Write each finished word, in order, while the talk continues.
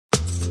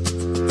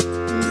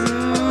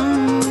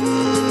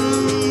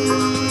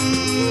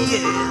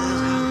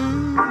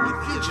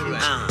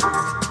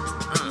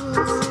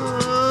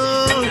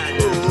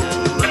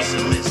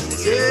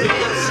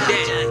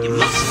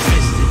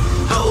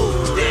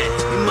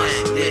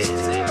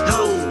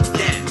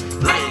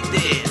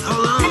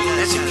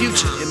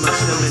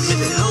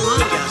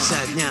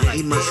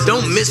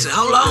miss it.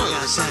 Hold on.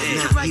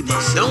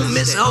 Don't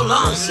miss it. Hold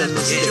on.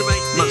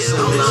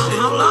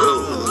 Hold on.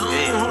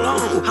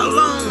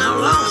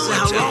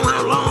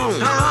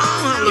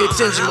 Pay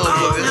attention,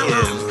 motherfucker.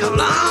 Hold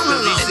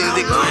on. These things,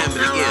 they gonna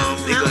happen again.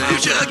 They gonna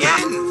future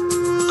again.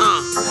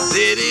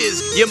 There it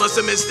is. You must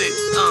have missed it.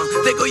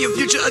 There go your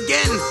future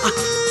again.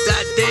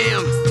 God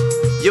damn.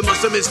 You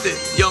must have missed it,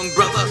 young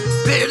brother.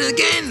 There it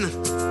again.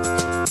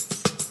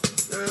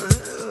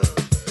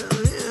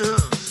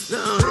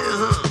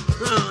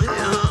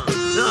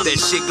 That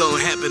shit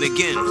gonna happen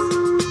again.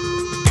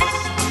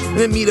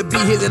 Let me to be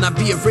here, then I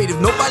be afraid. If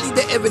nobody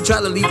that ever try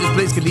to leave this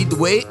place can lead the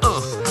way.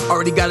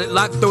 Already got it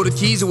locked, throw the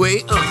keys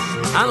away.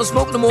 I don't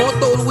smoke no more,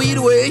 throw the weed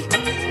away.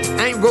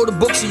 I ain't wrote a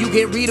book so you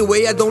can't read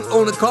away. I don't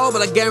own a car,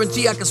 but I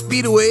guarantee I can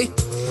speed away.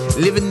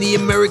 Living the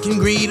American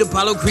greed,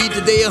 Apollo Creed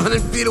today,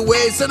 100 feet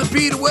away,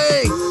 centipede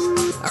away.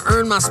 I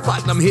earned my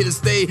spot and I'm here to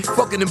stay.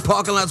 Fucking in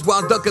parking lots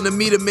while ducking the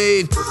meter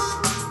maid.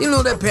 You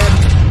know that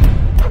pattern.